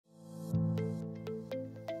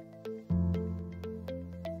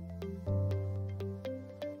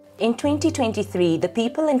In 2023, the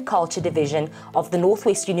People and Culture Division of the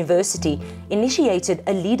Northwest University initiated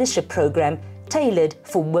a leadership program tailored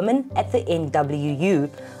for women at the NWU.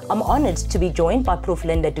 I'm honoured to be joined by Prof.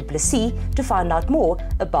 Linda du Plessis to find out more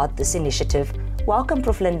about this initiative. Welcome,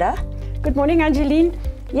 Prof. Linda. Good morning, Angeline.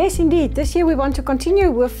 Yes, indeed. This year we want to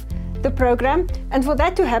continue with the program, and for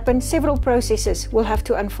that to happen, several processes will have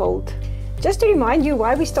to unfold. Just to remind you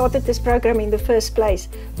why we started this program in the first place,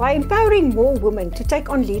 by empowering more women to take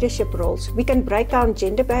on leadership roles, we can break down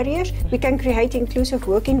gender barriers, we can create inclusive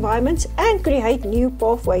work environments, and create new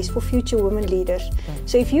pathways for future women leaders.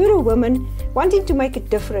 So if you're a woman wanting to make a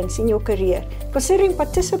difference in your career, considering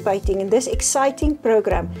participating in this exciting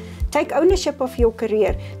program, take ownership of your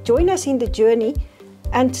career, join us in the journey,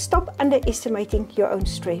 and stop underestimating your own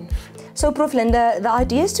strength. So, Prof. Linda, the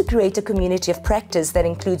idea is to create a community of practice that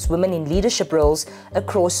includes women in leadership roles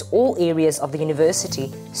across all areas of the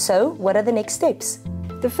university. So, what are the next steps?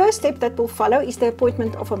 The first step that will follow is the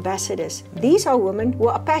appointment of ambassadors. These are women who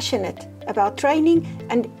are passionate about training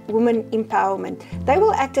and women empowerment. They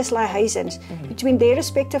will act as liaisons between their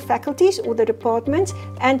respective faculties or the departments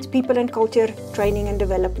and people and culture training and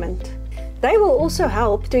development. They will also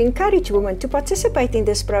help to encourage women to participate in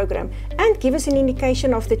this program and give us an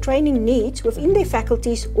indication of the training needs within their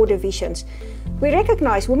faculties or divisions. We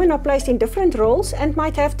recognize women are placed in different roles and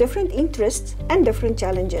might have different interests and different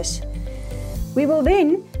challenges. We will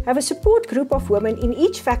then have a support group of women in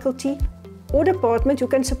each faculty or department who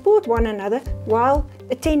can support one another while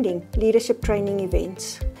attending leadership training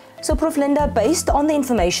events. So, Prof. Linda, based on the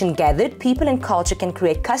information gathered, People and Culture can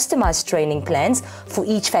create customized training plans for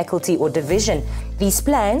each faculty or division. These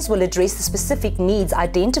plans will address the specific needs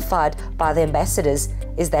identified by the ambassadors.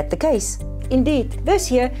 Is that the case? Indeed,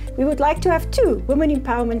 this year we would like to have 2 women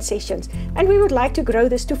empowerment sessions, and we would like to grow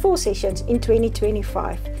this to 4 sessions in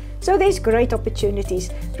 2025. So there's great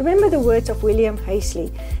opportunities. Remember the words of William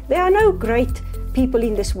Hazley: there are no great people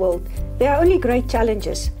in this world. There are only great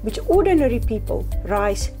challenges which ordinary people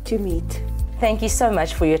rise to meet. Thank you so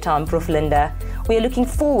much for your time, Prof. Linda. We are looking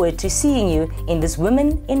forward to seeing you in this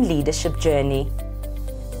Women in Leadership journey.